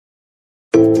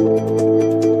Balance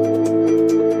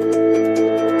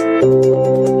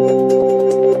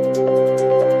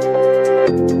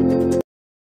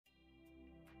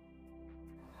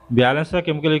the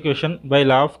chemical equation by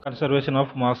law of conservation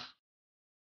of mass.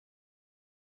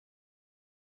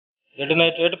 Lead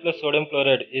nitrate plus sodium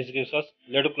chloride gives us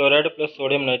lead chloride plus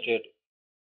sodium nitrate.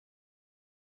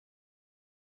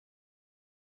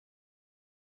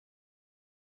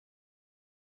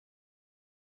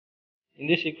 In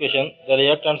this equation, the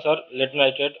reactants are lead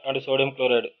nitrate and sodium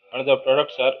chloride, and the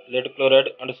products are lead chloride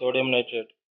and sodium nitrate.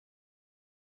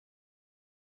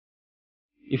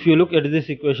 If you look at this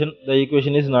equation, the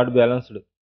equation is not balanced.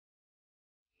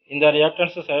 In the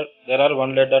reactants side, there are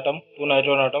 1 lead atom, 2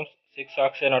 nitrogen atoms, 6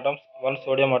 oxygen atoms, 1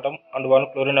 sodium atom, and 1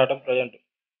 chlorine atom present.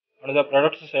 On the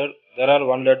products side, there are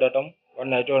 1 lead atom, 1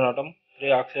 nitrogen atom,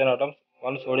 3 oxygen atoms,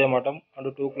 1 sodium atom,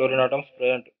 and 2 chlorine atoms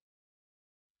present.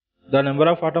 The number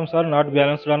of atoms are not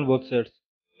balanced on both sides.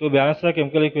 To balance the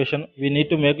chemical equation, we need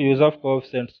to make use of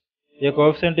coefficients. A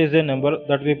coefficient is a number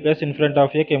that we place in front of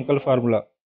a chemical formula.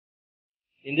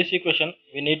 In this equation,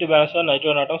 we need to balance the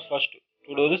nitrogen atoms first.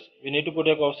 To do this, we need to put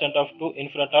a coefficient of 2 in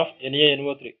front of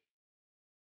NaNO3.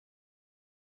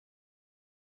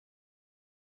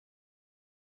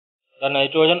 The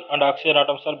nitrogen and oxygen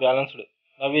atoms are balanced.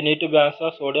 Now we need to balance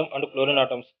the sodium and chlorine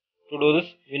atoms. To do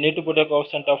this, we need to put a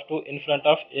coefficient of 2 in front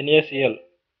of NaCl.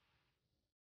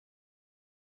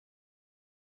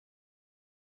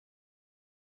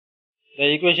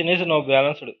 The equation is now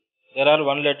balanced. There are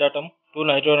 1 lead atom, 2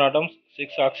 nitrogen atoms,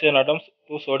 6 oxygen atoms,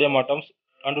 2 sodium atoms,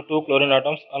 and 2 chlorine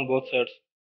atoms on both sides.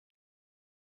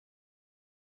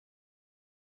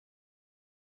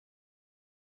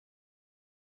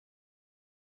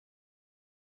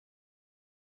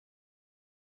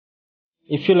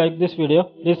 If you like this video,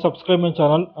 please subscribe my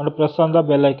channel and press on the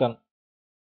bell icon.